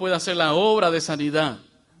 Dios puede hacer la obra de sanidad.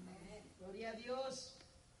 Gloria a Dios.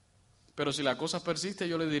 Pero si la cosa persiste,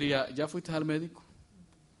 yo le diría, ¿ya fuiste al médico?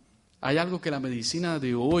 ¿Hay algo que la medicina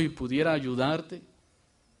de hoy pudiera ayudarte?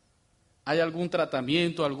 ¿Hay algún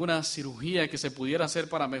tratamiento, alguna cirugía que se pudiera hacer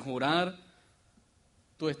para mejorar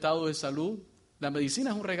tu estado de salud? La medicina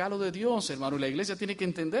es un regalo de Dios, hermano, y la iglesia tiene que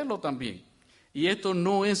entenderlo también. Y esto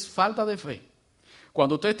no es falta de fe.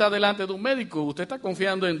 Cuando usted está delante de un médico, usted está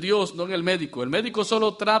confiando en Dios, no en el médico. El médico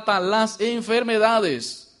solo trata las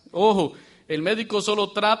enfermedades. Ojo, el médico solo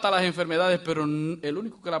trata las enfermedades, pero el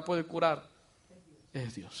único que la puede curar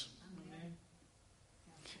es Dios.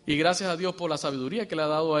 Y gracias a Dios por la sabiduría que le ha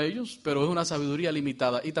dado a ellos, pero es una sabiduría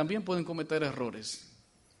limitada. Y también pueden cometer errores.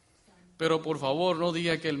 Pero por favor, no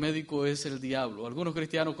diga que el médico es el diablo. Algunos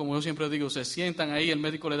cristianos, como yo siempre digo, se sientan ahí, el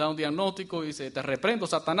médico le da un diagnóstico y dice, te reprendo,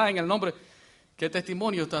 Satanás, en el nombre. ¿Qué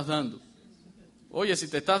testimonio estás dando? Oye, si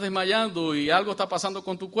te estás desmayando y algo está pasando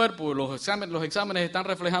con tu cuerpo, los exámenes están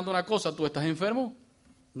reflejando una cosa, ¿tú estás enfermo?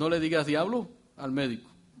 No le digas diablo al médico.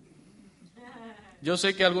 Yo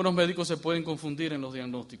sé que algunos médicos se pueden confundir en los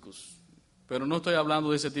diagnósticos, pero no estoy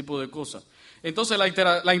hablando de ese tipo de cosas. Entonces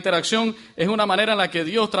la interacción es una manera en la que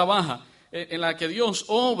Dios trabaja, en la que Dios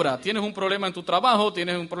obra. Tienes un problema en tu trabajo,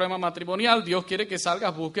 tienes un problema matrimonial, Dios quiere que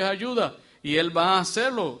salgas, busques ayuda y Él va a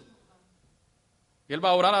hacerlo. Él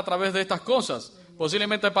va a orar a través de estas cosas.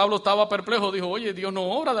 Posiblemente Pablo estaba perplejo, dijo, oye, Dios no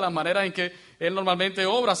obra de la manera en que Él normalmente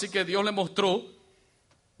obra, así que Dios le mostró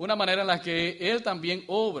una manera en la que Él también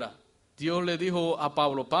obra. Dios le dijo a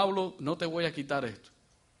Pablo, Pablo, no te voy a quitar esto,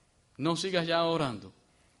 no sigas ya orando,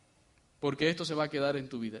 porque esto se va a quedar en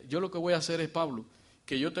tu vida. Yo lo que voy a hacer es, Pablo,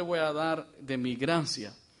 que yo te voy a dar de mi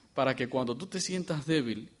gracia, para que cuando tú te sientas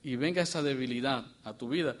débil y venga esa debilidad a tu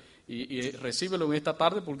vida, y recíbelo en esta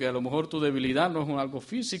tarde, porque a lo mejor tu debilidad no es algo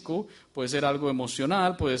físico, puede ser algo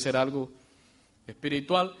emocional, puede ser algo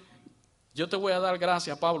espiritual. Yo te voy a dar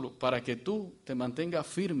gracia, Pablo, para que tú te mantengas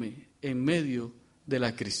firme en medio de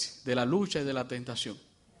la crisis, de la lucha y de la tentación.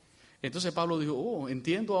 Entonces Pablo dijo,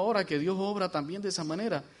 entiendo ahora que Dios obra también de esa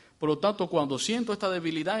manera. Por lo tanto, cuando siento esta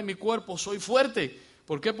debilidad en mi cuerpo, soy fuerte.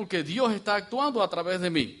 ¿Por qué? Porque Dios está actuando a través de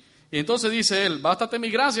mí. Y entonces dice él, bástate mi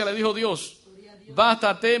gracia, le dijo Dios.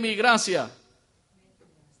 Bástate mi gracia.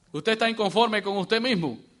 Usted está inconforme con usted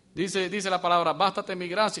mismo. Dice la palabra, bástate mi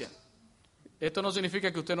gracia. Esto no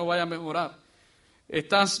significa que usted no vaya a mejorar.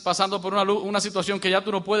 Estás pasando por una situación que ya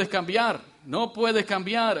tú no puedes cambiar. No puedes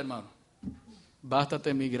cambiar, hermano.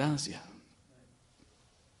 Bástate mi gracia.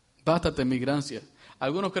 Bástate mi gracia.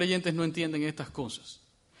 Algunos creyentes no entienden estas cosas.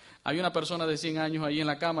 Hay una persona de 100 años ahí en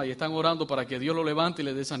la cama y están orando para que Dios lo levante y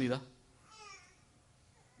le dé sanidad.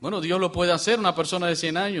 Bueno, Dios lo puede hacer, una persona de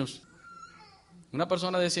 100 años. Una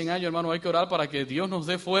persona de 100 años, hermano, hay que orar para que Dios nos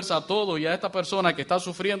dé fuerza a todos y a esta persona que está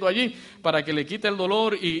sufriendo allí, para que le quite el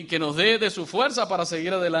dolor y que nos dé de su fuerza para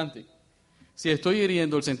seguir adelante. Si estoy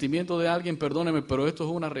hiriendo el sentimiento de alguien, perdóneme, pero esto es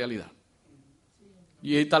una realidad.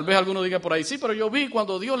 Y tal vez alguno diga por ahí, sí, pero yo vi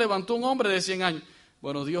cuando Dios levantó a un hombre de 100 años.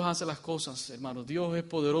 Bueno, Dios hace las cosas, hermano, Dios es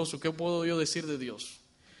poderoso. ¿Qué puedo yo decir de Dios?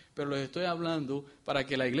 Pero les estoy hablando para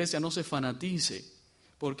que la iglesia no se fanatice.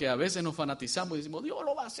 Porque a veces nos fanatizamos y decimos, Dios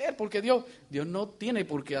lo va a hacer, porque Dios no tiene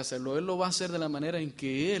por qué hacerlo. Él lo va a hacer de la manera en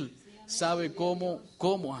que Él sabe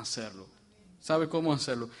cómo hacerlo. Sabe cómo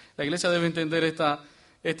hacerlo. La iglesia debe entender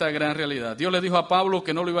esta gran realidad. Dios le dijo a Pablo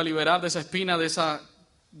que no lo iba a liberar de esa espina, de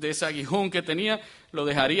ese aguijón que tenía, lo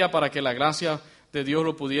dejaría para que la gracia de Dios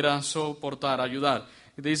lo pudiera soportar, ayudar.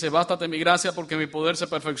 Y dice, bástate mi gracia porque mi poder se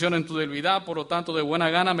perfecciona en tu debilidad, por lo tanto de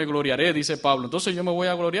buena gana me gloriaré, dice Pablo. Entonces yo me voy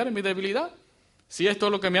a gloriar en mi debilidad. Si esto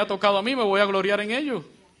es lo que me ha tocado a mí, me voy a gloriar en ello.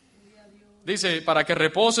 Dice, para que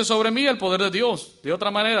repose sobre mí el poder de Dios. De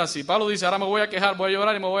otra manera, si Pablo dice, ahora me voy a quejar, voy a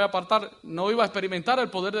llorar y me voy a apartar, no iba a experimentar el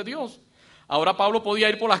poder de Dios. Ahora Pablo podía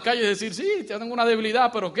ir por las calles y decir, sí, tengo una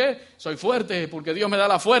debilidad, pero ¿qué? Soy fuerte porque Dios me da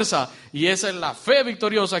la fuerza. Y esa es la fe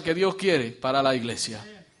victoriosa que Dios quiere para la iglesia.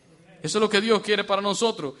 Eso es lo que Dios quiere para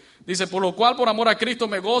nosotros. Dice, por lo cual, por amor a Cristo,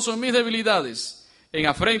 me gozo en mis debilidades, en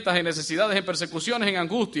afrentas, en necesidades, en persecuciones, en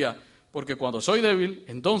angustia. Porque cuando soy débil,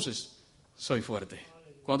 entonces soy fuerte.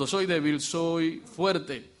 Cuando soy débil, soy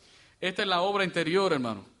fuerte. Esta es la obra interior,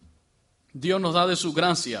 hermano. Dios nos da de su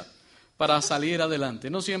gracia para salir adelante.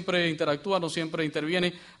 No siempre interactúa, no siempre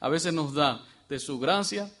interviene. A veces nos da de su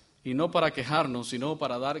gracia y no para quejarnos, sino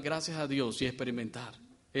para dar gracias a Dios y experimentar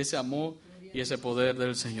ese amor y ese poder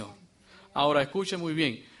del Señor. Ahora, escuche muy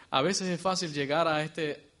bien. A veces es fácil llegar a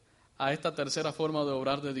esta tercera forma de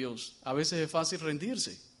obrar de Dios. A veces es fácil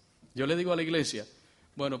rendirse. Yo le digo a la iglesia,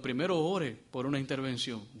 bueno, primero ore por una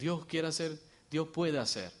intervención. Dios quiere hacer, Dios puede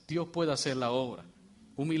hacer la obra,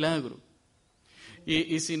 un milagro.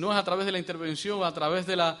 Y si no es a través de la intervención, a través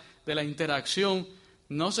de la interacción,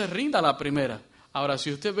 no se rinda a la primera. Ahora, si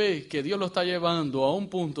usted ve que Dios lo está llevando a un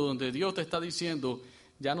punto donde Dios te está diciendo,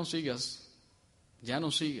 ya no sigas, ya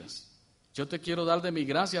no sigas. Yo te quiero dar de mi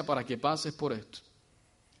gracia para que pases por esto.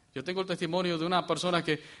 Yo tengo el testimonio de una persona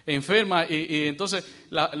que enferma y entonces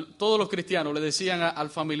todos los cristianos le decían al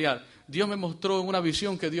familiar, Dios me mostró en una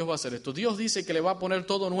visión que Dios va a hacer esto. Dios dice que le va a poner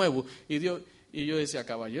todo nuevo. Y yo decía,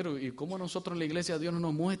 caballero, ¿y cómo nosotros en la iglesia Dios no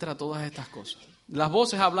nos muestra todas estas cosas? Las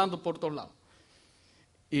voces hablando por todos lados.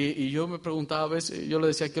 Y yo me preguntaba a veces, yo le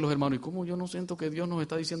decía aquí a los hermanos, ¿y cómo yo no siento que Dios nos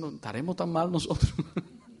está diciendo, estaremos tan mal nosotros?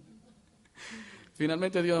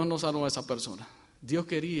 Finalmente Dios no sanó a esa persona. Dios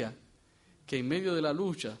quería que en medio de la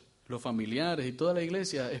lucha, los familiares y toda la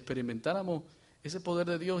iglesia experimentáramos ese poder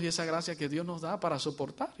de Dios y esa gracia que Dios nos da para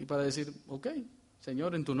soportar y para decir, ok,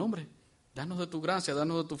 Señor, en tu nombre, danos de tu gracia,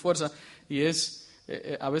 danos de tu fuerza. Y es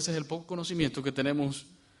a veces el poco conocimiento que tenemos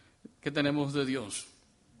de Dios.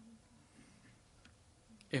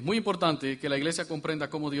 Es muy importante que la iglesia comprenda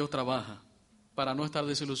cómo Dios trabaja para no estar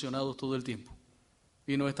desilusionados todo el tiempo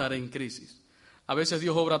y no estar en crisis. A veces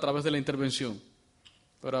Dios obra a través de la intervención,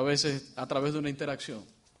 pero a veces a través de una interacción.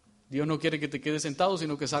 Dios no quiere que te quedes sentado,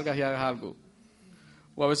 sino que salgas y hagas algo.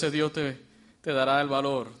 O a veces Dios te dará el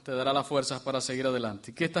valor, te dará las fuerzas para seguir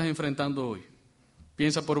adelante. ¿Qué estás enfrentando hoy?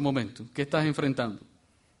 Piensa por un momento. ¿Qué estás enfrentando?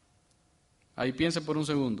 Ahí piensa por un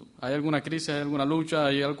segundo. ¿Hay alguna crisis, hay alguna lucha,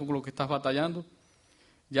 hay algo con lo que estás batallando?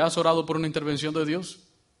 ¿Ya has orado por una intervención de Dios?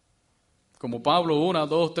 Como Pablo, 1,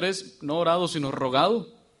 2, 3, no orado, sino rogado.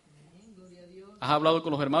 ¿Has hablado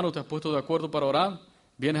con los hermanos? ¿Te has puesto de acuerdo para orar?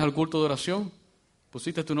 ¿Vienes al culto de oración?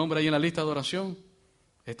 ¿Pusiste tu nombre ahí en la lista de oración?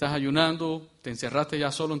 ¿Estás ayunando? ¿Te encerraste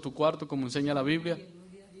ya solo en tu cuarto como enseña la Biblia?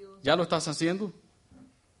 ¿Ya lo estás haciendo?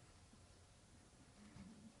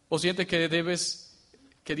 ¿O sientes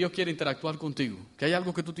que Dios quiere interactuar contigo? Que hay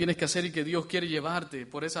algo que tú tienes que hacer y que Dios quiere llevarte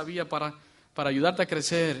por esa vía para ayudarte a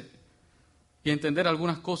crecer y a entender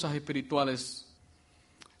algunas cosas espirituales.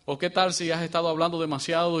 ¿O qué tal si has estado hablando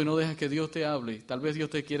demasiado y no dejas que Dios te hable? Tal vez Dios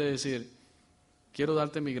te quiere decir, quiero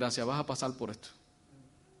darte mi gracia, vas a pasar por esto.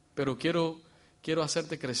 Pero quiero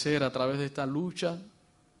hacerte crecer a través de esta lucha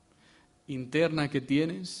interna que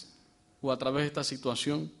tienes o a través de esta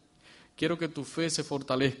situación. Quiero que tu fe se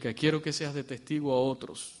fortalezca, quiero que seas de testigo a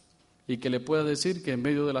otros y que le puedas decir que en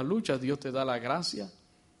medio de las luchas Dios te da la gracia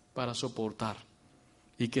para soportar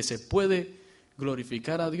y que se puede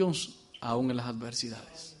glorificar a Dios aún en las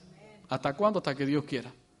adversidades. ¿Hasta cuándo? Hasta que Dios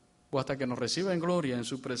quiera o hasta que nos reciba en gloria en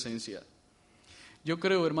su presencia. Yo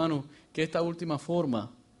creo, hermano, que esta última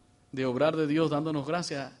forma de obrar de Dios dándonos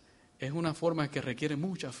gracia es una forma que requiere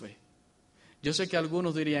mucha fe. Yo sé que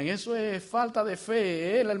algunos dirían, eso es falta de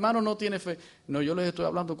fe, el hermano no tiene fe. No, yo les estoy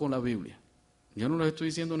hablando con la Biblia. Yo no les estoy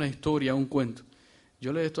diciendo una historia, un cuento.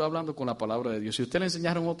 Yo les estoy hablando con la palabra de Dios. Si usted le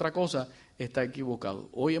enseñaron otra cosa, está equivocado.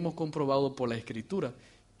 Hoy hemos comprobado por la Escritura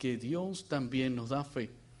que Dios también nos da fe.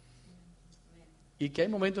 Y que hay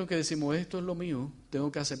momentos en que decimos, esto es lo mío,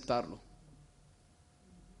 tengo que aceptarlo.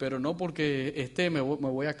 Pero no porque me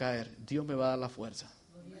voy a caer. Dios me va a dar la fuerza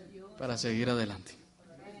para seguir adelante.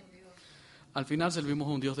 Al final servimos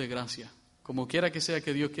a un Dios de gracia. Como quiera que sea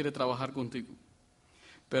que Dios quiere trabajar contigo.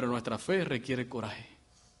 Pero nuestra fe requiere coraje.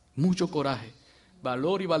 Mucho coraje.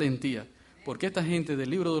 Valor y valentía. Porque esta gente del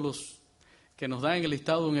libro de los que nos da en el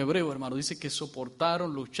listado en hebreo, hermano, dice que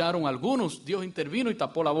soportaron, lucharon. Algunos, Dios intervino y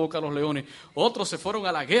tapó la boca a los leones. Otros se fueron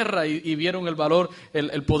a la guerra y vieron el valor,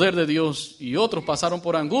 el poder de Dios. Y otros pasaron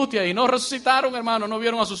por angustia y no resucitaron, hermano. No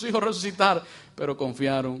vieron a sus hijos resucitar, pero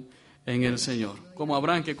confiaron en el Señor. Como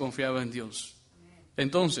Abraham, que confiaba en Dios.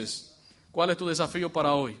 Entonces, ¿cuál es tu desafío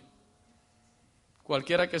para hoy?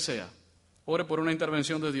 Cualquiera que sea, ore por una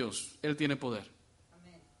intervención de Dios. Él tiene poder.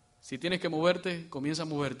 Si tienes que moverte, comienza a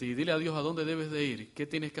moverte y dile a Dios a dónde debes de ir, qué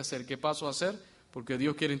tienes que hacer, qué paso hacer, porque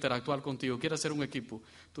Dios quiere interactuar contigo, quiere hacer un equipo.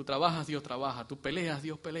 Tú trabajas, Dios trabaja, tú peleas,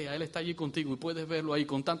 Dios pelea, Él está allí contigo y puedes verlo ahí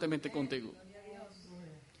constantemente contigo.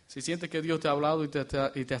 Si sientes que Dios te ha hablado y te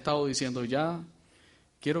ha estado diciendo, ya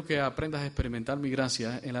quiero que aprendas a experimentar mi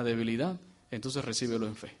gracia en la debilidad, entonces recíbelo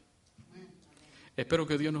en fe. Espero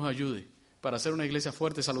que Dios nos ayude para hacer una iglesia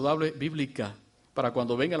fuerte, saludable, bíblica, para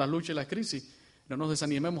cuando vengan las luchas y las crisis, no nos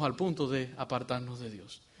desanimemos al punto de apartarnos de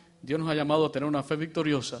Dios. Dios nos ha llamado a tener una fe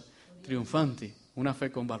victoriosa, triunfante, una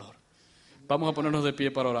fe con valor. Vamos a ponernos de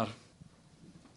pie para orar.